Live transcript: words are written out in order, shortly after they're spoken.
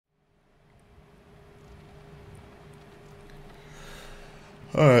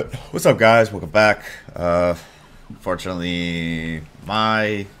Alright, what's up guys? Welcome back. Unfortunately,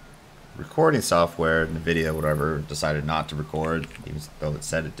 my recording software, NVIDIA, whatever, decided not to record, even though it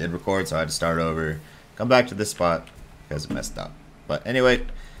said it did record, so I had to start over, come back to this spot, because it messed up. But anyway,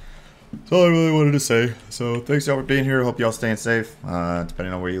 that's all I really wanted to say. So thanks y'all for being here. Hope y'all staying safe.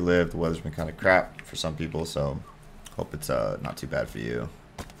 Depending on where you live, the weather's been kind of crap for some people, so hope it's not too bad for you.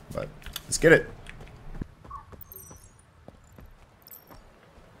 But let's get it.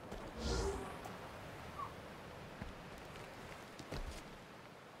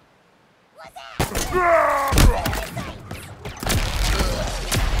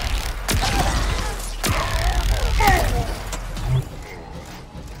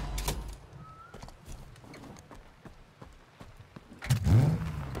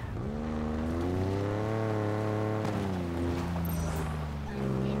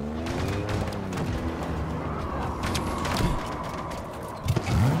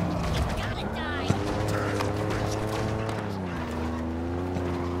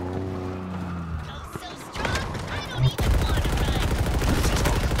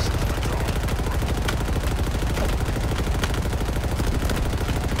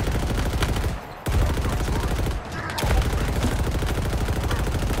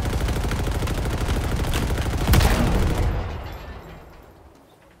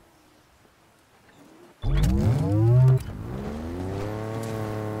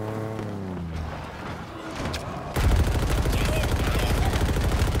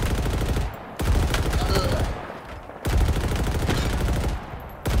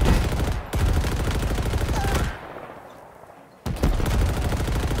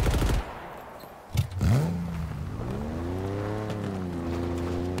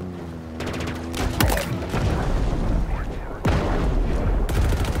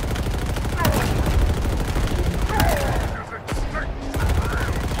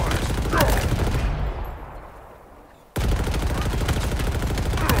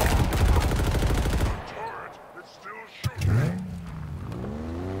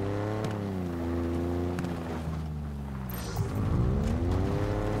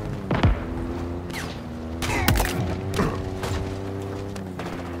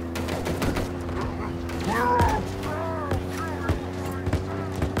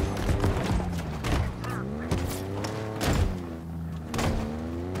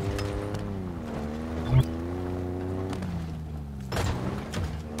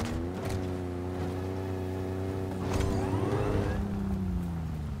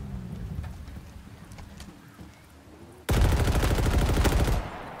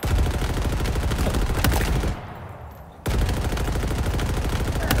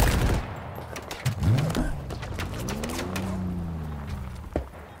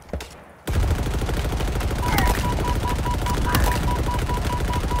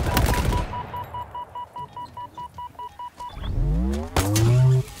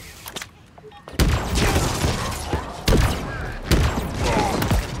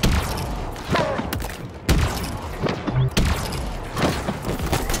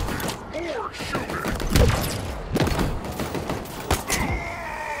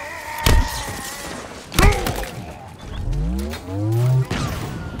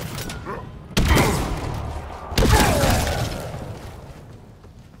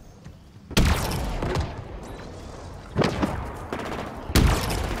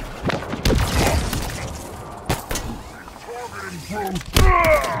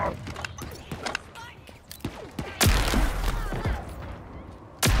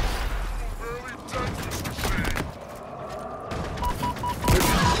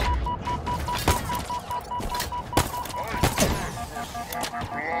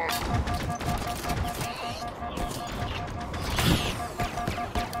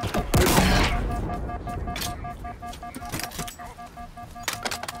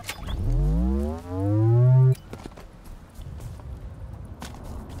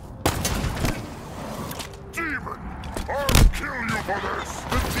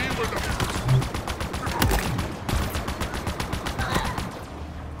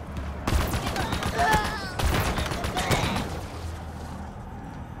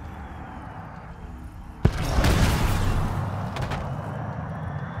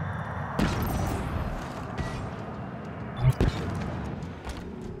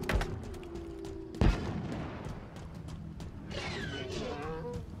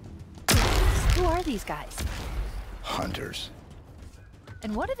 Who are these guys? Hunters.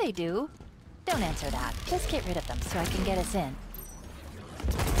 And what do they do? Don't answer that. Just get rid of them so I can get us in.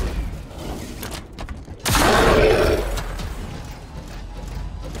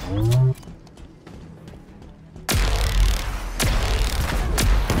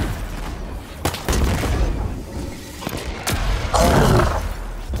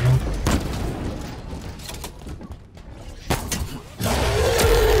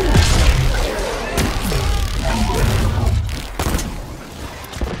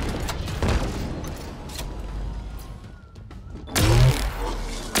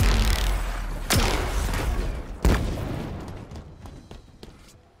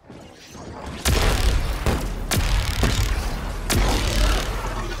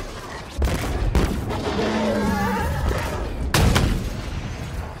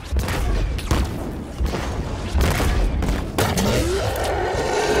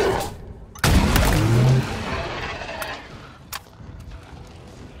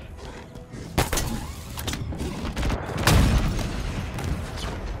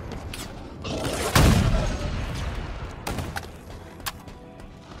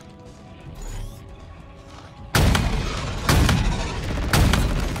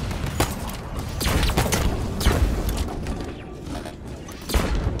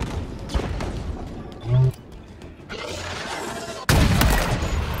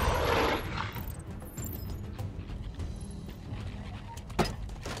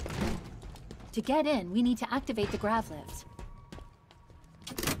 To get in, we need to activate the grav lift.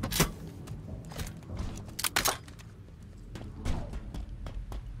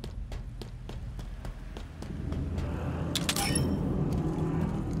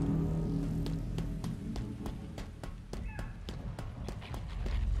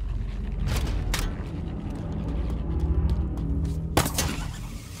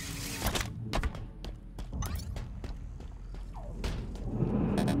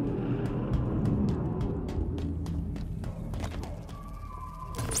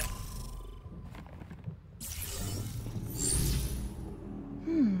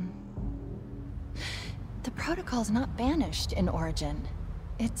 Protocol's not banished in Origin.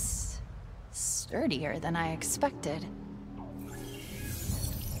 It's sturdier than I expected.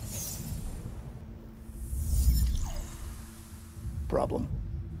 Problem?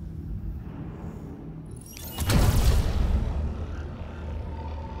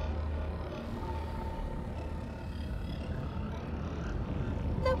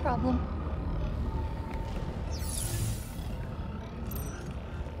 No problem.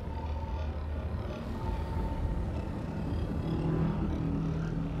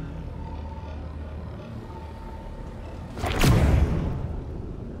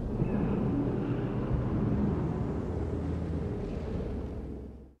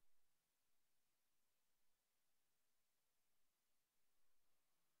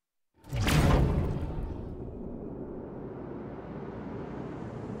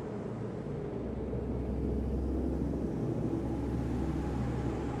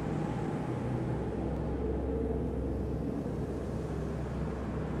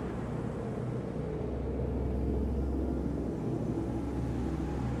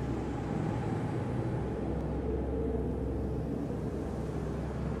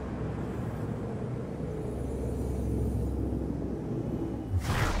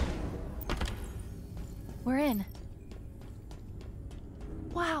 We're in.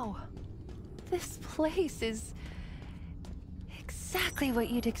 Wow. This place is exactly what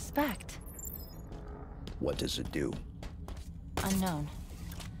you'd expect. What does it do? Unknown.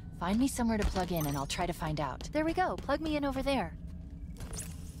 Find me somewhere to plug in and I'll try to find out. There we go. Plug me in over there.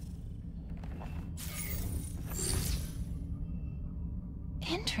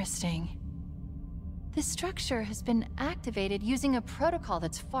 Interesting. This structure has been activated using a protocol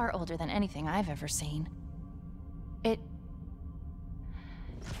that's far older than anything I've ever seen.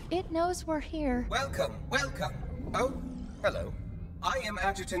 It knows we're here. Welcome, welcome. Oh, hello. I am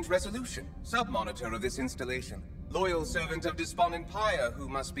Adjutant Resolution, sub-monitor of this installation. Loyal servant of Despondent Pyre, who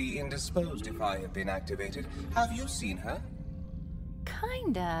must be indisposed if I have been activated. Have you seen her?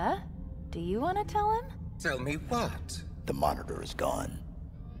 Kinda. Do you want to tell him? Tell me what? The monitor is gone.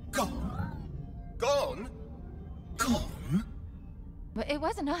 Gone? Gone? Gone? But it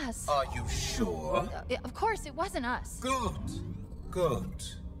wasn't us. Are you sure? Of course, it wasn't us. Good. Good.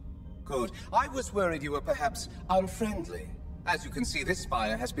 Good. I was worried you were perhaps unfriendly. As you can see, this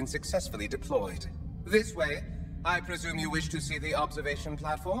spire has been successfully deployed. This way. I presume you wish to see the observation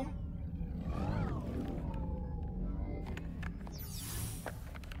platform?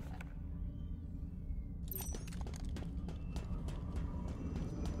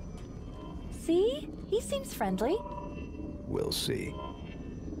 See? He seems friendly. We'll see.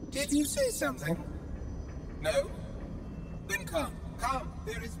 Did you say something? No? Then come. Come.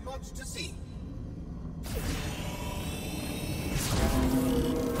 There is much to see.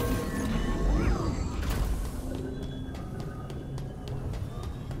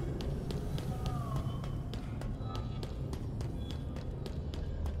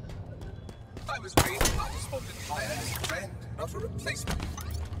 I was created by Despondent Pyre as a friend, not a replacement.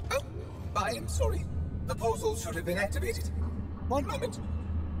 Oh, I am sorry. The portal should have been activated. One moment.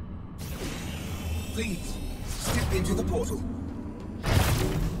 Please, step into the portal.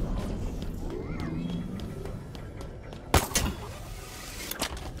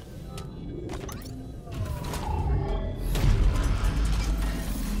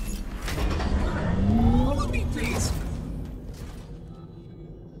 Follow me, please.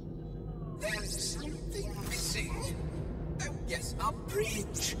 There's something missing. Oh, yes, a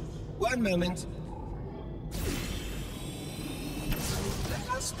bridge. One moment. Let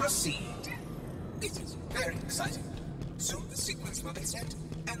us proceed. It is very exciting. Soon the sequence will be set,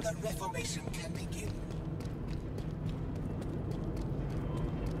 and the reformation can begin.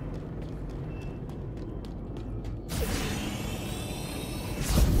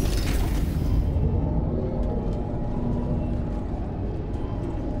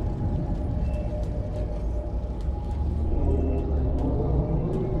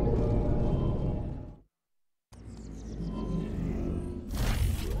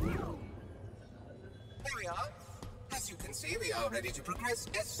 ready to progress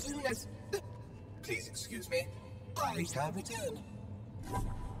as soon as... Please excuse me. I shall return.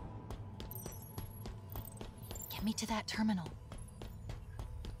 Get me to that terminal.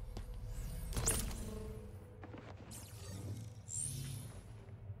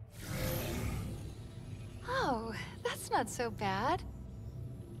 Oh, that's not so bad.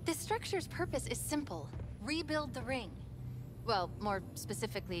 The structure's purpose is simple. Rebuild the ring. Well, more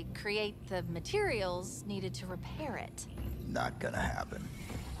specifically, create the materials needed to repair it. Not gonna happen.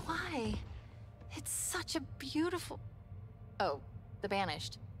 Why? It's such a beautiful... Oh, the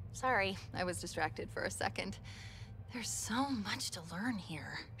Banished. Sorry, I was distracted for a second. There's so much to learn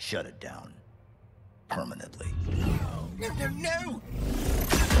here. Shut it down. Permanently. No, no, no!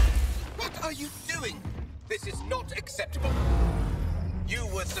 What are you doing? This is not acceptable. You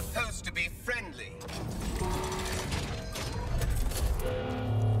were supposed to be friendly.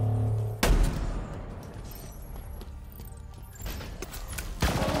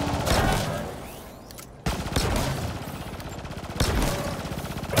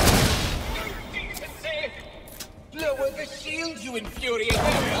 Lower the shield, you infuriating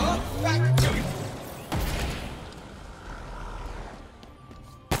area! Back to it!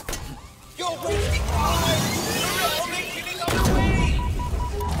 You're wasting time! You're only getting on the way!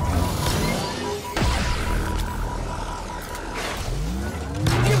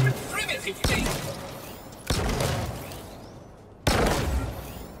 You primitive thing!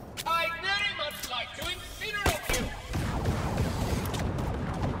 I'd very much like to incinerate you!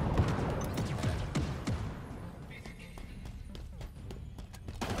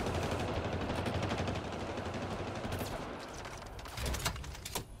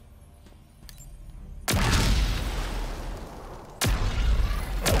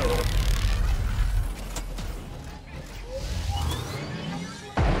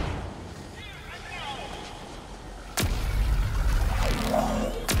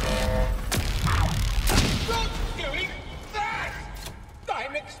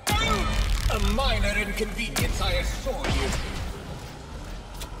 Inconvenience, I assure you.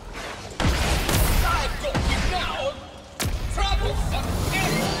 I've got you now! Troublesome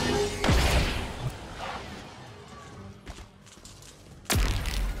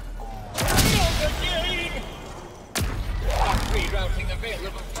Not again! Rerouting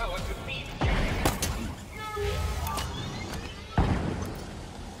available power to me.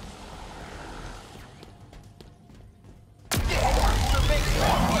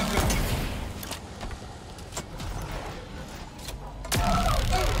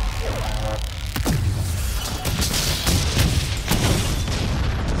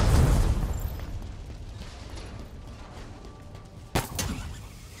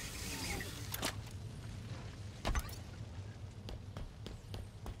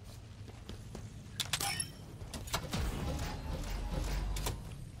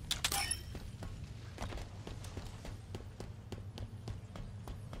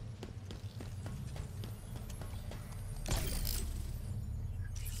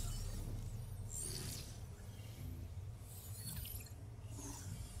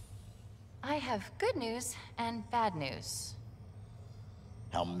 I have good news and bad news.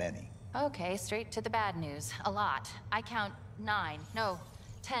 How many? Okay, straight to the bad news. A lot. I count 9, no,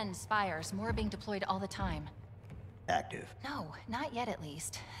 10 spires, more being deployed all the time. Active. No, not yet at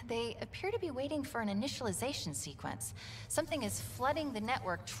least. They appear to be waiting for an initialization sequence. Something is flooding the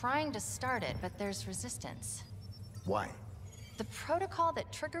network trying to start it, but there's resistance. Why? The protocol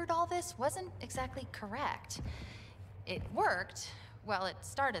that triggered all this wasn't exactly correct. It worked. Well, it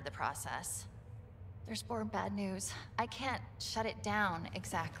started the process. There's more bad news. I can't shut it down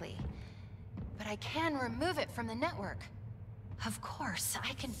exactly. But I can remove it from the network. Of course,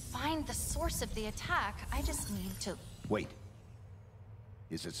 I can find the source of the attack. I just need to... Wait.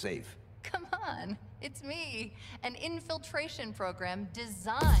 Is it safe? Come on, it's me. An infiltration program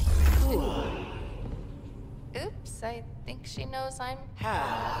designed... Oops, I think she knows I'm...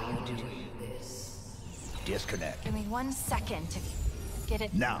 How are you doing this? Disconnect. Give me 1 second to get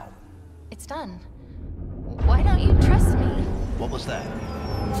it... Now. It's done. Why don't you trust me? What was that?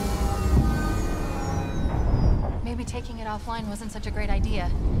 Maybe taking it offline wasn't such a great idea.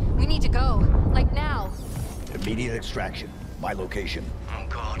 We need to go. Like now. Immediate extraction. My location. Oh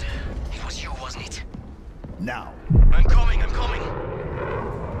god. It was you, wasn't it? Now. I'm coming, I'm coming!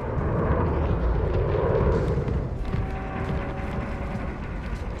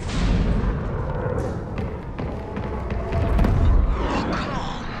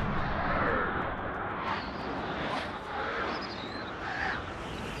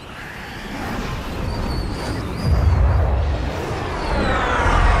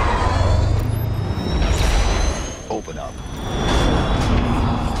 Open up.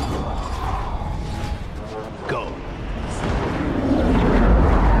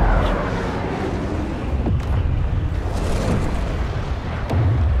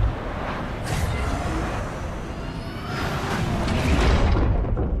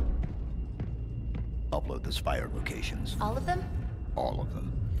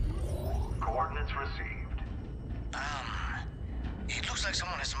 Coordinates received. It looks like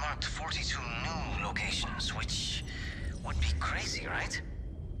someone has marked 42 new locations, which would be crazy, right?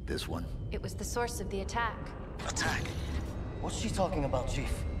 This one. It was the source of the attack. Attack. What's she talking about,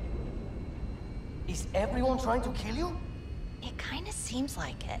 Chief? Is everyone trying to kill you? It kind of seems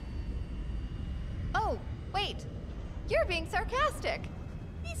like it. Oh, wait. You're being sarcastic.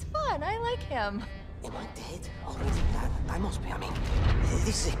 He's fun. I like him. Am I dead? Oh, I must be. I mean,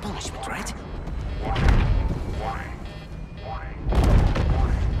 this is a punishment, right?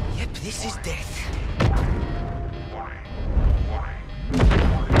 Yep, this is death.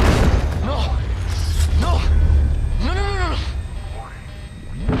 No! No! No, no, no, no, no!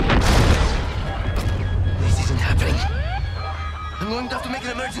 This isn't happening. I'm going to have to make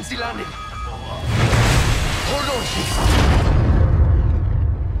an emergency landing. Hold on, Chief.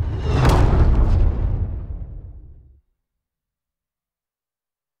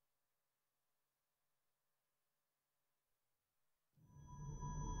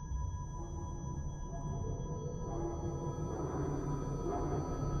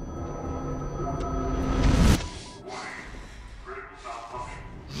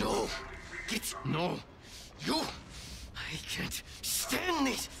 No! No! You! I can't stand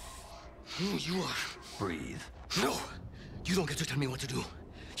this! Who you are? Breathe. No! You don't get to tell me what to do.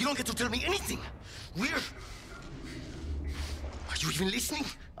 You don't get to tell me anything! Are you even listening?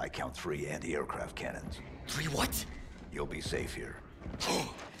 I count 3 anti-aircraft cannons. 3 what? You'll be safe here.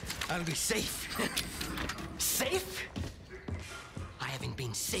 Oh, I'll be safe. Safe? I haven't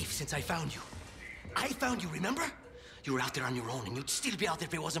been safe since I found you. I found you, remember? You were out there on your own, and you'd still be out there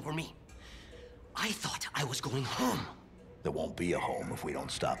if it wasn't for me. I thought I was going home. There won't be a home if we don't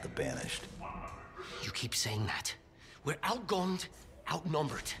stop the Banished. You keep saying that. We're outgunned,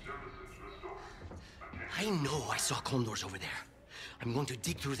 outnumbered. I know I saw condors over there. I'm going to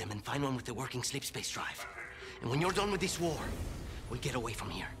dig through them and find one with a working sleep space drive. And when you're done with this war, we'll get away from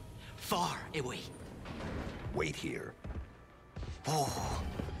here. Far away. Wait here. Oh,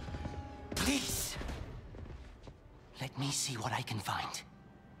 please. Let me see what I can find.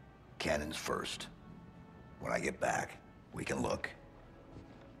 Cannons first. When I get back, we can look.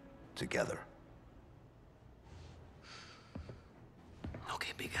 Together.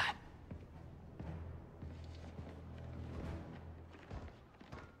 Okay, big guy.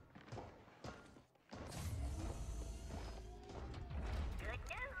 Good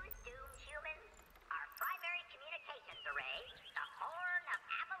news, doomed humans. Our primary communications array, the Horn of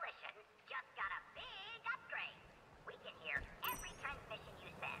Abolition, just got a big upgrade. We can hear every transmission you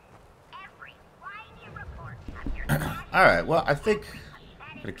send. Every whiny report of your Alright, well, I think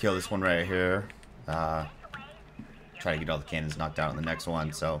I'm going to kill this one right here. Try to get all the cannons knocked out in the next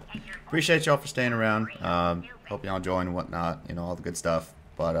one. So, appreciate y'all for staying around. Hope y'all enjoying and whatnot. You know, all the good stuff.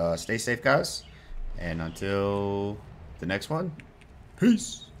 But stay safe, guys. And until the next one,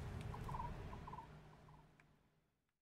 peace.